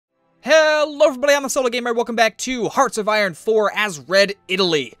Hello everybody, I'm the Solo Gamer, welcome back to Hearts of Iron 4 as Red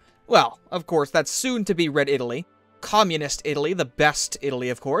Italy. Well, of course, that's soon to be Red Italy. Communist Italy, the best Italy,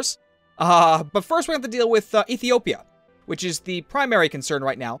 of course. But first we have to deal with Ethiopia, which is the primary concern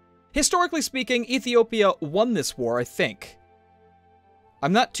right now. Historically speaking, Ethiopia won this war, I think.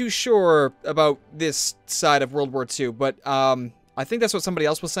 I'm not too sure about this side of World War II, but I think that's what somebody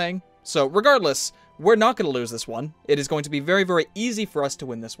else was saying. So regardless, we're not going to lose this one. It is going to be very, very easy for us to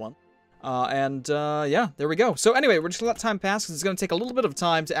win this one. Yeah, there we go. So anyway, we're just going to let time pass because it's going to take a little bit of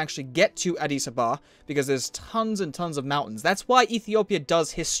time to actually get to Addis Ababa because there's tons and tons of mountains. That's why Ethiopia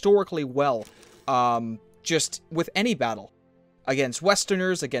does historically well, just with any battle. Against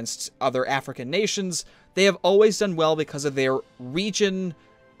Westerners, against other African nations, they have always done well because of their region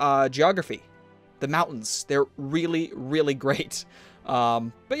geography. The mountains, they're really, really great.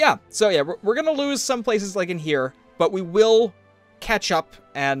 But yeah, so yeah, we're going to lose some places like in here, but we will catch up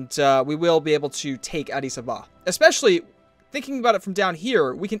and we will be able to take Addis Ababa. Especially thinking about it from down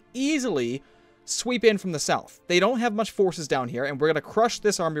here, we can easily sweep in from the south. They don't have much forces down here, and we're going to crush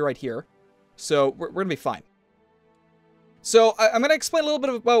this army right here. So we're going to be fine. So I'm going to explain a little bit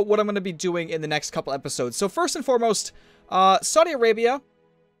about what I'm going to be doing in the next couple episodes. So first and foremost, Saudi Arabia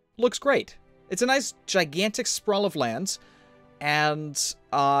looks great. It's a nice gigantic sprawl of land, and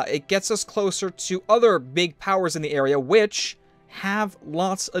it gets us closer to other big powers in the area, which have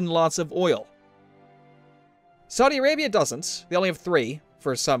lots and lots of oil. Saudi Arabia doesn't. They only have 3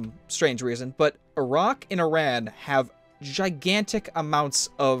 for some strange reason, but Iraq and Iran have gigantic amounts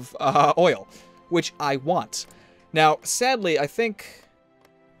of oil, which I want. Now, sadly, I think...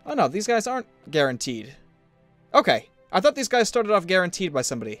 Oh no, these guys aren't guaranteed. Okay, I thought these guys started off guaranteed by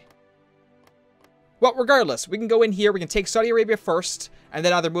somebody. Well, regardless, we can go in here, we can take Saudi Arabia first, and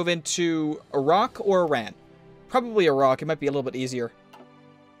then either move into Iraq or Iran. Probably Iraq, it might be a little bit easier.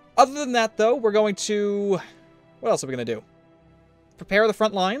 Other than that, though, we're going to... What else are we going to do? Prepare the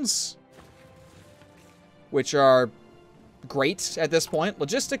front lines, which are great at this point.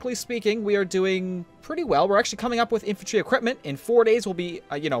 Logistically speaking, we are doing pretty well. We're actually coming up with infantry equipment. In 4 days, we'll be,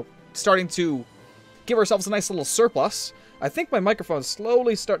 starting to give ourselves a nice little surplus. I think my microphone's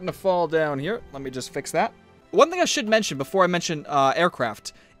slowly starting to fall down here. Let me just fix that. One thing I should mention before I mention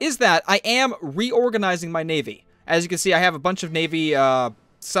aircraft is that I am reorganizing my Navy. As you can see, I have a bunch of Navy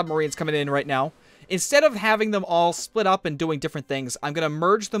submarines coming in right now. Instead of having them all split up and doing different things, I'm going to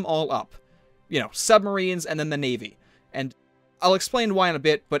merge them all up. You know, submarines and then the Navy. And I'll explain why in a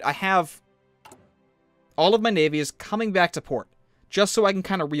bit, but I have all of my navies coming back to port, just so I can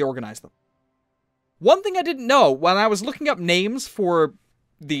kind of reorganize them. One thing I didn't know when I was looking up names for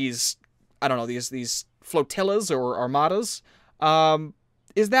these, I don't know, these flotillas or armadas,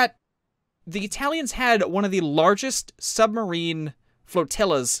 is that the Italians had one of the largest submarine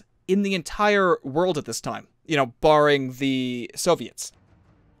flotillas in the entire world at this time, you know, barring the Soviets.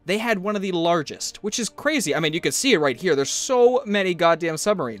 They had one of the largest, which is crazy. I mean, you can see it right here. There's so many goddamn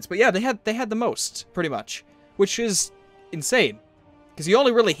submarines. But yeah, they had the most, pretty much, which is insane. Because you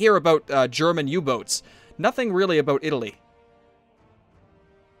only really hear about German U-boats. Nothing really about Italy.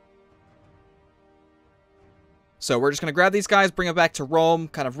 So we're just going to grab these guys, bring them back to Rome,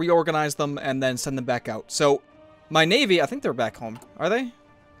 kind of reorganize them, and then send them back out. So my Navy, I think they're back home. Are they?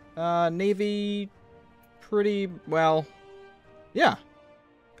 Navy, pretty well, yeah.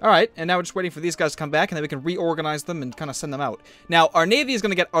 Alright, and now we're just waiting for these guys to come back, and then we can reorganize them and kind of send them out. Now, our Navy is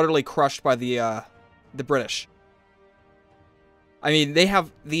going to get utterly crushed by the British. I mean, they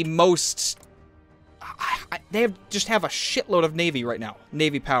have the most... just have a shitload of Navy right now.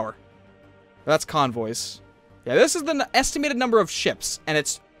 Navy power. That's convoys. Yeah, this is the estimated number of ships, and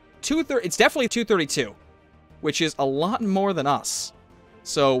it's definitely 232, which is a lot more than us.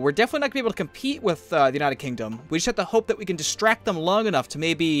 So we're definitely not going to be able to compete with the United Kingdom. We just have to hope that we can distract them long enough to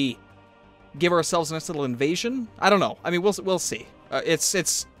maybe give ourselves a nice little invasion. I don't know. I mean, we'll see.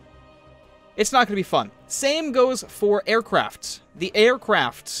 It's not going to be fun. Same goes for aircraft. The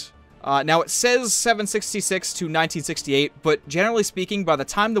aircraft, now it says 766 to 1968, but generally speaking, by the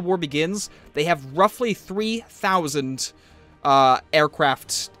time the war begins, they have roughly 3,000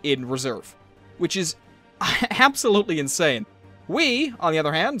 aircraft in reserve, which is absolutely insane. We, on the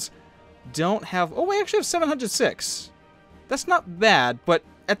other hand, don't have... Oh, we actually have 706. That's not bad, but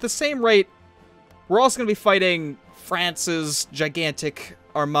at the same rate, we're also going to be fighting France's gigantic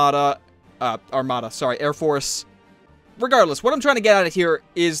Air Force. Regardless, what I'm trying to get out of here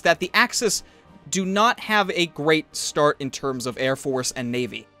is that the Axis do not have a great start in terms of Air Force and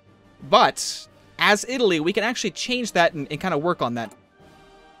Navy. But, as Italy, we can actually change that and kind of work on that.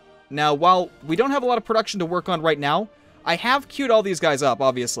 Now, while we don't have a lot of production to work on right now, I have queued all these guys up,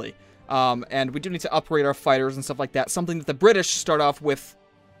 obviously. And we do need to upgrade our fighters and stuff like that. Something that the British start off with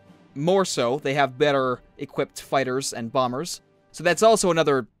more so. They have better equipped fighters and bombers. So that's also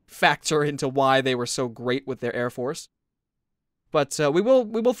another factor into why they were so great with their Air Force. But we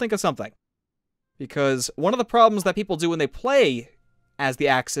will think of something. Because one of the problems that people do when they play as the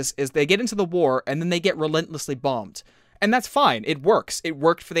Axis is they get into the war and then they get relentlessly bombed. And that's fine. It works. It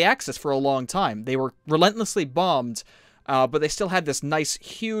worked for the Axis for a long time. They were relentlessly bombed, but they still had this nice,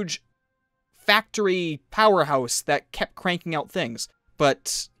 huge factory powerhouse that kept cranking out things.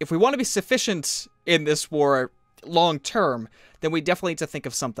 But if we want to be sufficient in this war long term, then we definitely need to think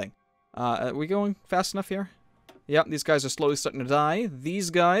of something. Are we going fast enough here? Yep, these guys are slowly starting to die. These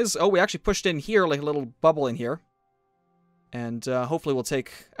guys... Oh, we actually pushed in here, like a little bubble in here. And hopefully we'll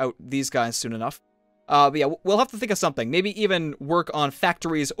take out these guys soon enough. But yeah, we'll have to think of something. Maybe even work on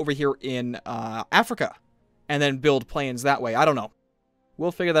factories over here in Africa. And then build planes that way. I don't know.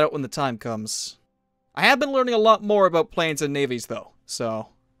 We'll figure that out when the time comes. I have been learning a lot more about planes and navies, though. So,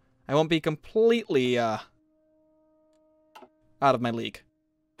 I won't be completely out of my league.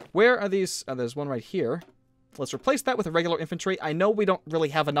 Where are these? Oh, there's one right here. Let's replace that with a regular infantry. I know we don't really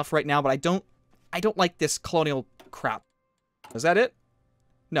have enough right now, but I don't like this colonial crap. Is that it?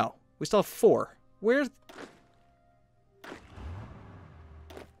 No. We still have 4. Where's...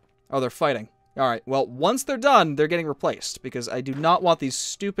 Oh, they're fighting. Alright, well, once they're done, they're getting replaced, because I do not want these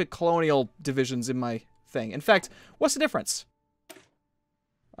stupid colonial divisions in my thing. In fact, what's the difference?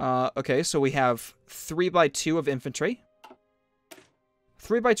 Okay, so we have 3x2 of infantry.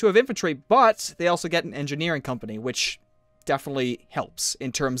 3x2 of infantry, but they also get an engineering company, which definitely helps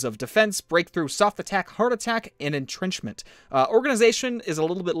in terms of defense, breakthrough, soft attack, hard attack, and entrenchment. Organization is a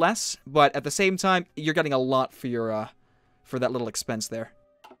little bit less, but at the same time, you're getting a lot for your for that little expense there.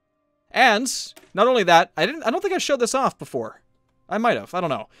 And not only that, I don't think I showed this off before. I might have. I don't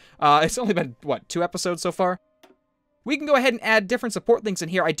know. It's only been what, 2 episodes so far. We can go ahead and add different support things in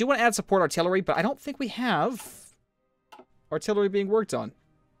here. I do want to add support artillery, but I don't think we have artillery being worked on.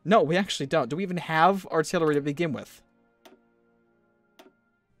 No, we actually don't. Do we even have artillery to begin with?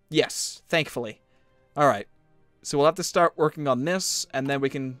 Yes, thankfully. Alright. So we'll have to start working on this, and then we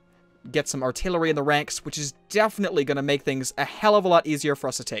can get some artillery in the ranks, which is definitely going to make things a hell of a lot easier for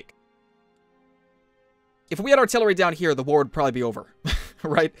us to take. If we had artillery down here, the war would probably be over.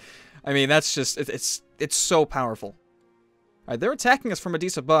 Right? I mean, that's just... It's so powerful. Alright, they're attacking us from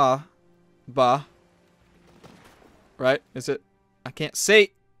Addis Ababa. Right? Is it... I can't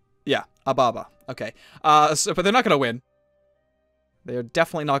say... Yeah, Ababa. Okay. But they're not going to win. They are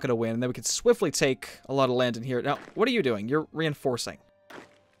definitely not going to win. And then we can swiftly take a lot of land in here. Now, what are you doing? You're reinforcing.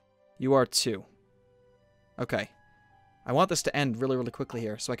 You are too. Okay. I want this to end really, really quickly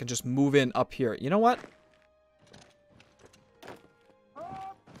here, so I can just move in up here. You know what?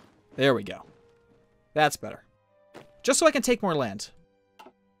 There we go. That's better. Just so I can take more land.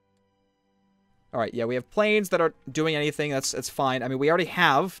 Alright, yeah, we have planes that aren't doing anything. That's fine. I mean, we already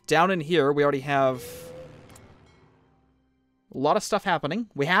have, down in here, we already have a lot of stuff happening.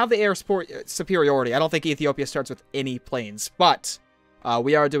 We have the air superiority. I don't think Ethiopia starts with any planes, but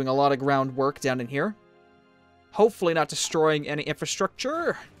we are doing a lot of ground work down in here. Hopefully not destroying any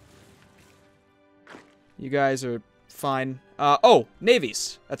infrastructure. You guys are fine. Oh,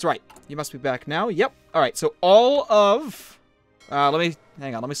 navies. That's right. You must be back now. Yep. Alright, so all of... hang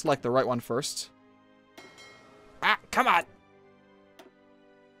on. Let me select the right one first. Ah, come on!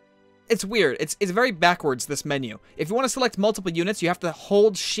 It's weird. It's very backwards, this menu. If you want to select multiple units, you have to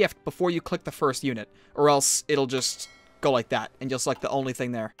hold shift before you click the first unit, or else it'll just go like that, and you'll select the only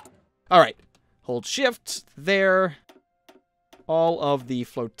thing there. Alright. Hold shift there. All of the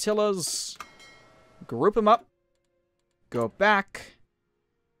flotillas. Group them up. Go back.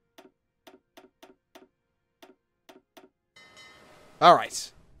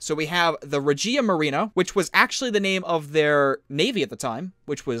 Alright. So we have the Regia Marina, which was actually the name of their navy at the time,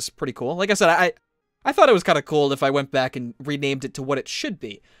 which was pretty cool. Like I said, I thought it was kind of cool if I went back and renamed it to what it should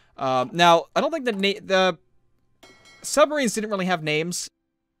be. Now, I don't think the submarines didn't really have names.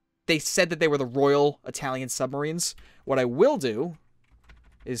 They said that they were the Royal Italian Submarines. What I will do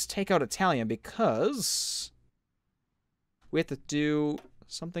is take out Italian because we have to do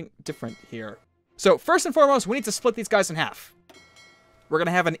something different here. So, first and foremost, we need to split these guys in half. We're going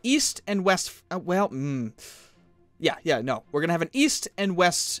to have an east and west... no. We're going to have an east and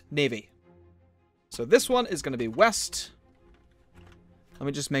west navy. So this one is going to be west. Let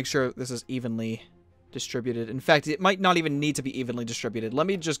me just make sure this is evenly distributed. In fact, it might not even need to be evenly distributed. Let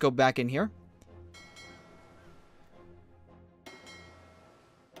me just go back in here.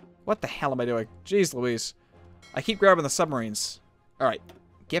 What the hell am I doing? Jeez Louise. I keep grabbing the submarines. Alright,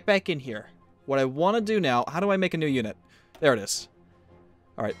 get back in here. What I want to do now, how do I make a new unit? There it is.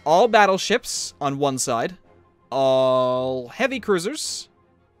 Alright, all battleships on one side. All heavy cruisers.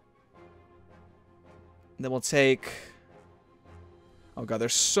 And then we'll take... Oh god,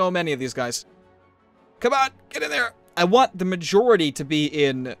 there's so many of these guys. Come on, get in there! I want the majority to be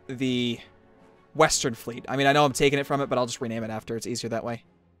in the Western Fleet. I mean, I know I'm taking it from it, but I'll just rename it after. It's easier that way.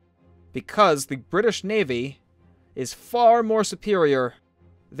 Because the British Navy is far more superior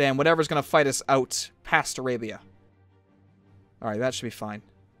than whatever's going to fight us out past Arabia. Alright, that should be fine.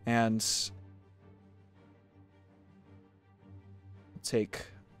 And... I'll take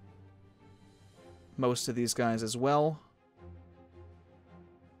most of these guys as well.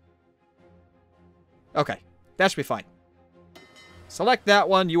 Okay, that should be fine. Select that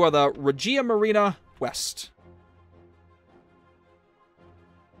one. You are the Regia Marina West.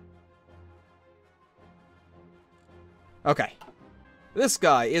 Okay. This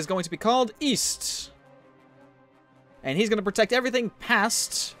guy is going to be called East. And he's going to protect everything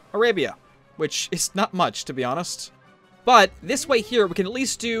past Arabia, which is not much, to be honest. But this way here, we can at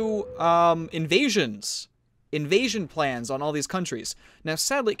least do invasions. Invasion plans on all these countries. Now,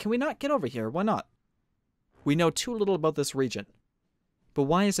 sadly, can we not get over here? Why not? We know too little about this region. But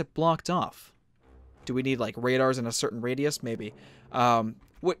why is it blocked off? Do we need, like, radars in a certain radius? Maybe.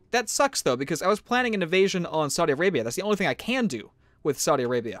 That sucks, though, because I was planning an invasion on Saudi Arabia. That's the only thing I can do with Saudi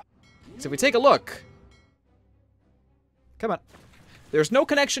Arabia. So if we take a look... Come on. There's no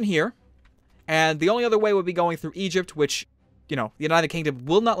connection here. And the only other way would be going through Egypt, which, you know, the United Kingdom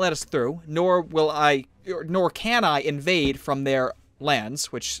will not let us through. Nor can I invade from their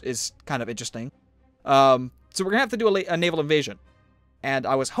lands, which is kind of interesting. So we're going to have to do a naval invasion. And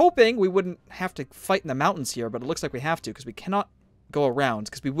I was hoping we wouldn't have to fight in the mountains here, but it looks like we have to, because we cannot go around,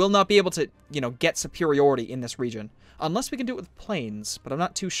 because we will not be able to, you know, get superiority in this region. Unless we can do it with planes, but I'm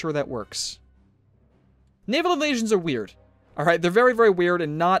not too sure that works. Naval invasions are weird. Alright, they're very, very weird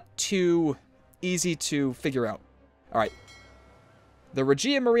and not too easy to figure out. Alright. The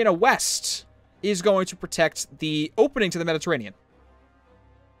Regia Marina West is going to protect the opening to the Mediterranean.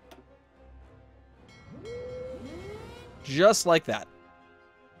 Just like that.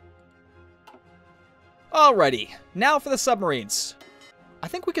 Alrighty, now for the submarines. I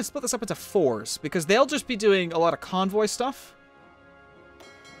think we can split this up into 4s, because they'll just be doing a lot of convoy stuff.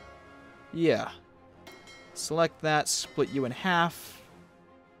 Yeah. Select that, split you in half.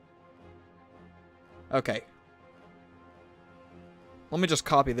 Okay. Let me just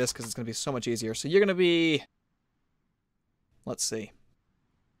copy this, because it's going to be so much easier. So you're going to be... Let's see.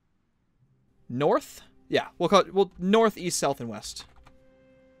 North? Yeah, we'll call it north, east, south, and west.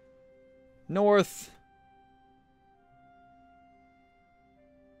 North...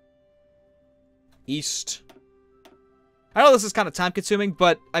 East. I know this is kind of time-consuming,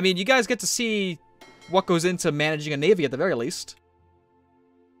 but, I mean, you guys get to see what goes into managing a navy at the very least.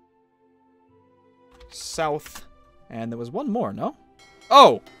 South. And there was one more, no?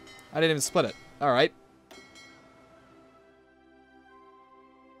 Oh! I didn't even split it. Alright.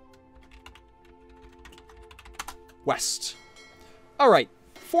 West. Alright.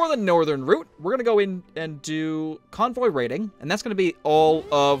 For the northern route, we're going to go in and do convoy raiding, and that's going to be all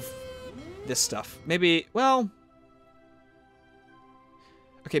of... this stuff. Maybe, well...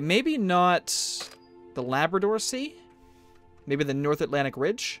 Okay, maybe not the Labrador Sea? Maybe the North Atlantic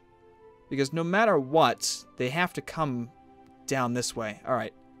Ridge? Because no matter what, they have to come down this way.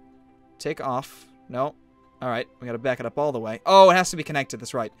 Alright. Take off. No. Alright, we gotta back it up all the way. Oh, it has to be connected,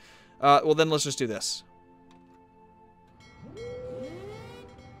 that's right. Well then let's just do this.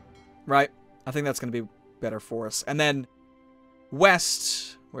 Right. I think that's gonna be better for us. And then...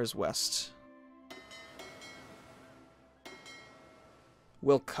 West... Where's west?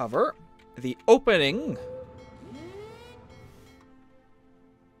 We'll cover the opening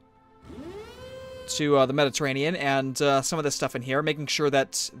to the Mediterranean and some of this stuff in here, making sure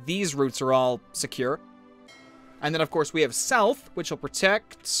that these routes are all secure. And then, of course, we have south, which will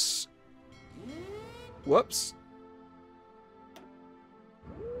protect... Whoops.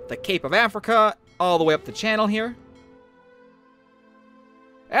 The Cape of Africa, all the way up the channel here.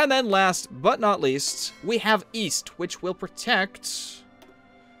 And then last but not least, we have east, which will protect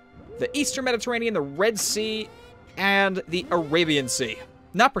the Eastern Mediterranean, the Red Sea, and the Arabian Sea.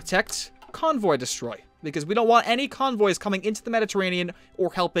 Not protect, convoy destroy, because we don't want any convoys coming into the Mediterranean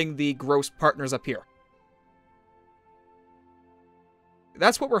or helping the gross partners up here.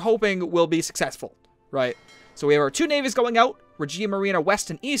 That's what we're hoping will be successful, right? So we have our 2 navies going out, Regia Marina West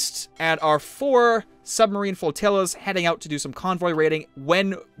and East, and our 4 submarine flotillas heading out to do some convoy raiding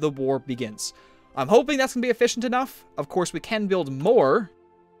when the war begins. I'm hoping that's going to be efficient enough. Of course, we can build more.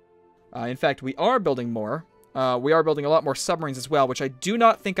 In fact, we are building more. We are building a lot more submarines as well, which I do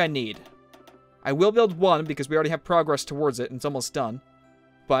not think I need. I will build one because we already have progress towards it and it's almost done.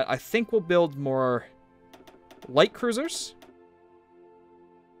 But I think we'll build more light cruisers.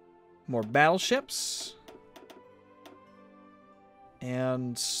 More battleships.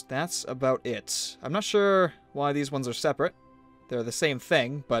 And that's about it. I'm not sure why these ones are separate. They're the same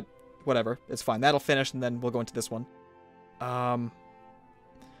thing, but whatever. It's fine. That'll finish, and then we'll go into this one.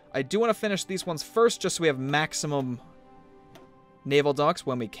 I do want to finish these ones first, just so we have maximum naval docks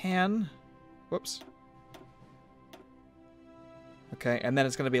when we can. Whoops. Okay, and then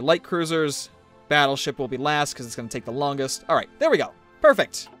it's going to be light cruisers. Battleship will be last, because it's going to take the longest. Alright, there we go.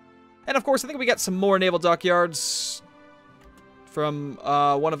 Perfect. And of course, I think we got some more naval dockyards from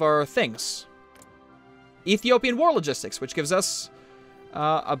one of our things. Ethiopian War Logistics, which gives us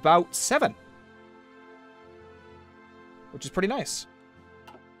about 7. Which is pretty nice.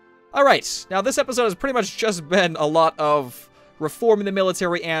 Alright, now this episode has pretty much just been a lot of reforming the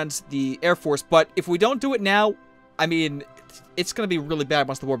military and the Air Force, but if we don't do it now, I mean, it's going to be really bad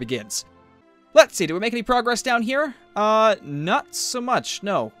once the war begins. Let's see, do we make any progress down here? Not so much,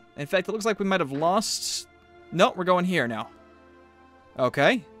 no. In fact, it looks like we might have lost... No, we're going here now.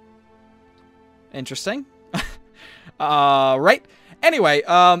 Okay. Interesting. Right. Anyway,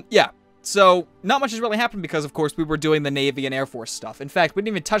 yeah. So, not much has really happened because, of course, we were doing the Navy and Air Force stuff. In fact, we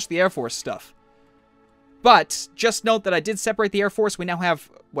didn't even touch the Air Force stuff. But, just note that I did separate the Air Force. We now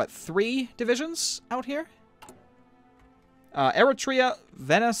have, what, 3 divisions out here? Eritrea,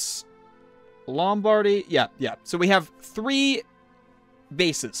 Venice, Lombardy. Yeah. So we have 3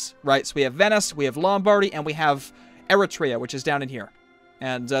 bases, right? So we have Venice, we have Lombardy, and we have Eritrea, which is down in here.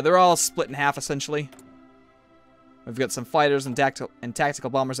 And they're all split in half, essentially. We've got some fighters and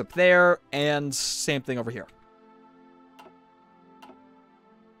tactical bombers up there, and same thing over here.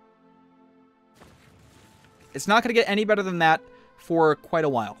 It's not going to get any better than that for quite a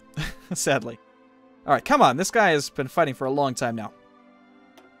while, sadly. Alright, come on. This guy has been fighting for a long time now.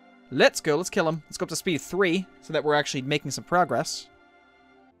 Let's go. Let's kill him. Let's go up to speed 3, so that we're actually making some progress.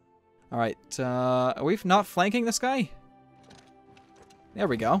 Alright, are we not flanking this guy? There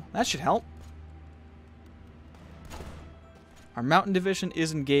we go. That should help. Our mountain division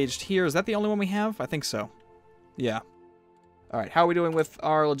is engaged here. Is that the only one we have? I think so. Yeah. Alright, how are we doing with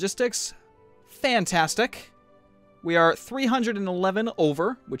our logistics? Fantastic. We are 311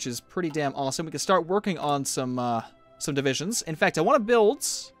 over, which is pretty damn awesome. We can start working on some divisions. In fact, I want to build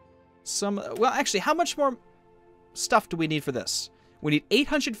some... Well, actually, how much more stuff do we need for this? We need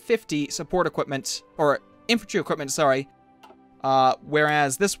 850 support equipment, or infantry equipment, sorry.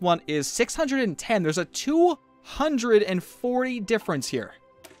 Whereas this one is 610. There's a 240 difference here.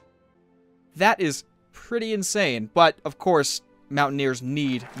 That is pretty insane. But, of course, mountaineers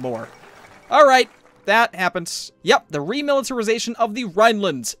need more. Alright, that happens. Yep, the remilitarization of the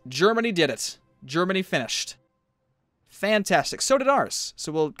Rhineland. Germany did it. Germany finished. Fantastic. So did ours.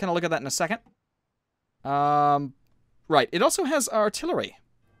 So we'll kind of look at that in a second. Right, it also has artillery.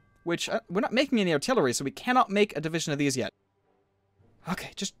 Which, we're not making any artillery, so we cannot make a division of these yet.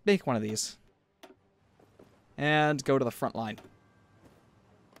 Okay, just make one of these. And go to the front line.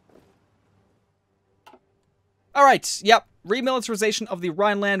 Alright, yep. Remilitarization of the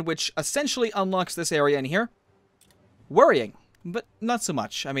Rhineland, which essentially unlocks this area in here. Worrying, but not so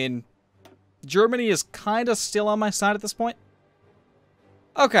much. I mean, Germany is kind of still on my side at this point.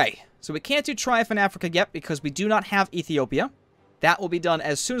 Okay, so we can't do Triumph in Africa yet because we do not have Ethiopia. That will be done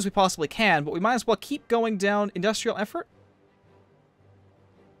as soon as we possibly can, but we might as well keep going down industrial effort.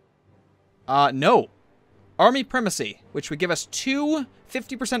 No. Army Primacy, which would give us 2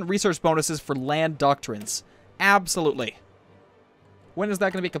 50% research bonuses for land doctrines. Absolutely. When is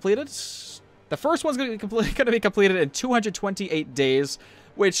that going to be completed? The first one's going to be completed in 228 days,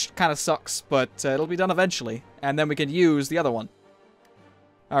 which kind of sucks, but it'll be done eventually, and then we can use the other one.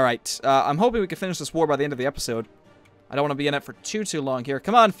 Alright, I'm hoping we can finish this war by the end of the episode. I don't want to be in it for too long here.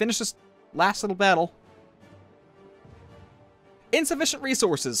 Come on, finish this last little battle. Insufficient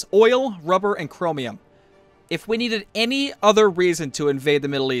resources. Oil, rubber, and chromium. If we needed any other reason to invade the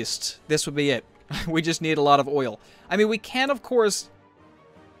Middle East, this would be it. We just need a lot of oil. I mean, we can, of course...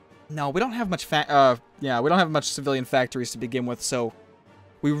 No, we don't have much we don't have much civilian factories to begin with, so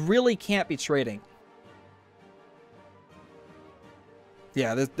we really can't be trading.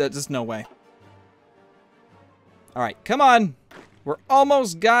 Yeah, there's no way. Alright, come on! We're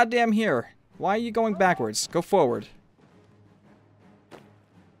almost goddamn here. Why are you going backwards? Go forward.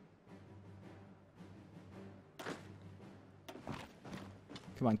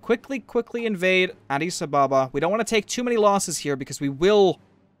 Come on, quickly invade Addis Ababa. We don't want to take too many losses here because we will,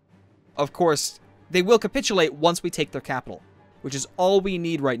 of course, they will capitulate once we take their capital, which is all we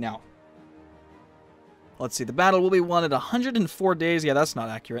need right now. Let's see, the battle will be won at 104 days. Yeah, that's not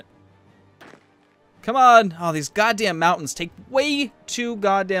accurate. Come on. Oh, these goddamn mountains take way too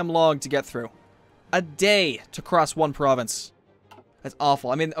goddamn long to get through. A day to cross one province. That's awful.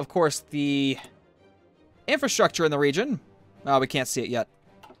 I mean, of course, the infrastructure in the region, oh, we can't see it yet.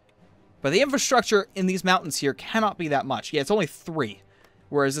 But the infrastructure in these mountains here cannot be that much. Yeah, it's only 3,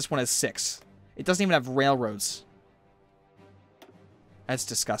 whereas this one is 6. It doesn't even have railroads. That's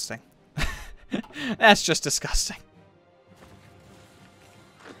disgusting. That's just disgusting.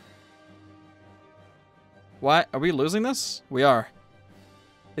 What? Are we losing this? We are.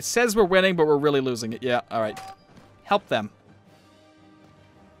 It says we're winning, but we're really losing it. Yeah, alright. Help them.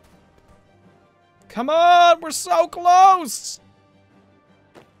 Come on! We're so close!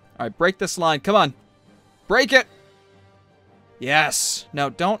 Alright, break this line. Come on. Break it! Yes! No,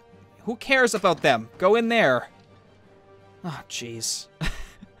 don't... Who cares about them? Go in there. Oh, jeez.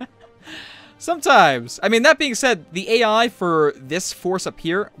 Sometimes. I mean, that being said, the AI for this force up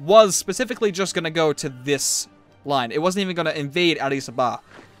here was specifically just going to go to this line. It wasn't even going to invade Addis Ababa.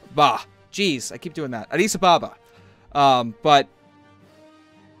 Bah. Jeez, I keep doing that. Addis Ababa. But...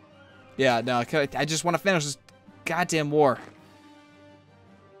 Yeah, no, I just want to finish this goddamn war.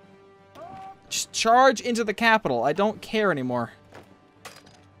 Just charge into the capital. I don't care anymore.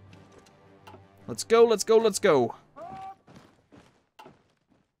 Let's go, let's go, let's go.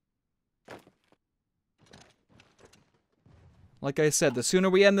 Like I said, the sooner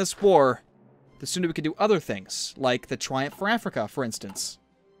we end this war, the sooner we can do other things, like the Triumph for Africa, for instance.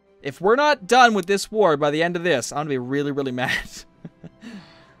 If we're not done with this war by the end of this, I'm gonna be really, really mad.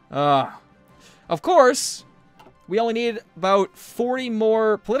 Of course, we only need about 40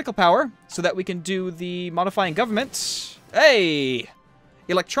 more political power so that we can do the modifying government. Hey!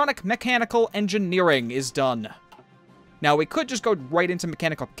 Electronic mechanical engineering is done. Now, we could just go right into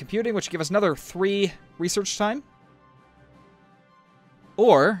mechanical computing, which would give us another 3 research time.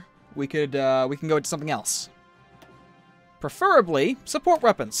 Or we can go into something else. Preferably support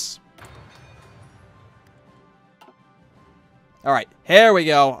weapons. Alright, here we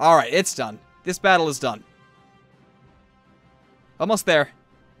go. Alright, it's done. This battle is done. Almost there.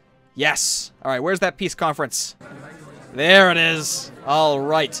 Yes. Alright, where's that peace conference? There it is.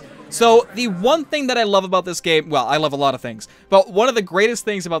 Alright. So, the one thing that I love about this game, well, I love a lot of things, but one of the greatest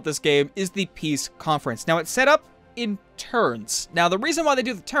things about this game is the peace conference. Now, it's set up in turns. Now, the reason why they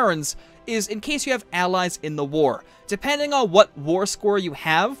do the turns is in case you have allies in the war. Depending on what war score you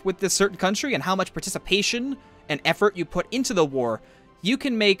have with this certain country and how much participation and effort you put into the war, you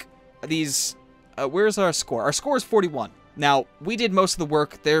can make these... where's our score? Our score is 41. Now, we did most of the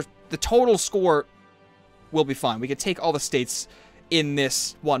work. The total score will be fine. We could take all the states in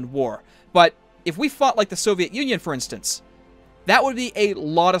this one war. But if we fought like the Soviet Union, for instance, that would be a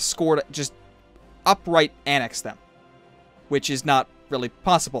lot of score to just upright annex them, which is not really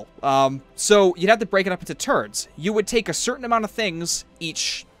possible. So you'd have to break it up into turns. You would take a certain amount of things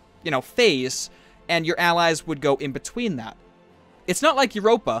each, phase, and your allies would go in between that. It's not like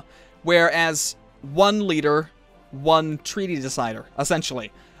Europa, whereas one leader, one treaty decider,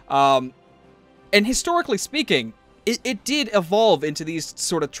 essentially. And historically speaking, it did evolve into these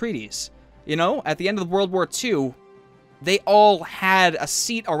sort of treaties. At the end of World War II, they all had a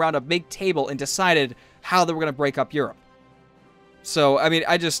seat around a big table and decided how they were going to break up Europe. So, I mean,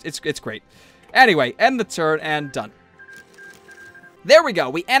 it's great. Anyway, end the turn and done. There we go.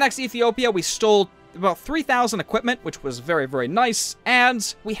 We annexed Ethiopia. We stole about 3,000 equipment, which was very, very nice.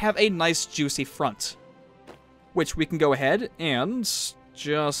 And we have a nice, juicy front, which we can go ahead and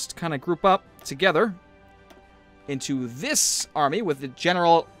just kind of group up together into this army with the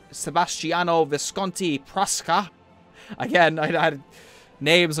General Sebastiano Visconti Prasca. Again, I had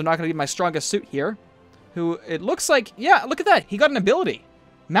names. I'm not going to be my strongest suit here. Who, it looks like, yeah, look at that. He got an ability.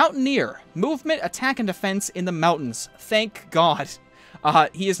 Mountaineer. Movement, attack, and defense in the mountains. Thank God.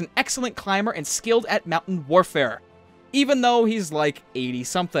 He is an excellent climber and skilled at mountain warfare. Even though he's like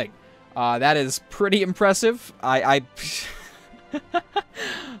 80-something. That is pretty impressive.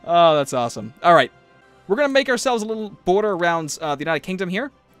 Oh, that's awesome. All right. We're going to make ourselves a little border around the United Kingdom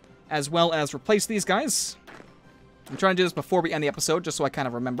here, as well as replace these guys. I'm trying to do this before we end the episode, just so I kind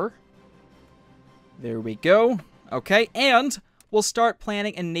of remember. There we go. Okay, and we'll start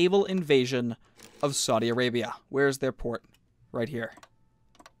planning a naval invasion of Saudi Arabia. Where's their port? Right here.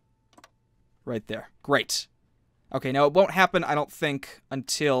 Right there. Great. Okay, now it won't happen, I don't think,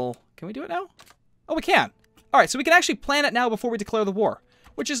 until... Can we do it now? Oh, we can. All right, so we can actually plan it now before we declare the war,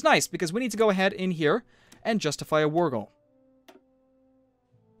 which is nice because we need to go ahead in here and justify a war goal.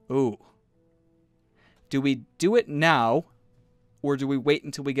 Ooh. Do we do it now, or do we wait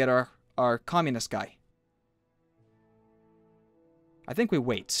until we get our communist guy? I think we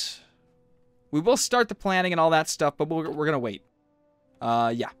wait. We will start the planning and all that stuff, but we're going to wait.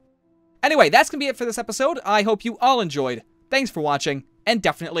 Yeah. Anyway, that's going to be it for this episode. I hope you all enjoyed. Thanks for watching, and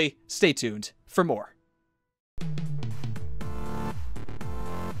definitely stay tuned for more.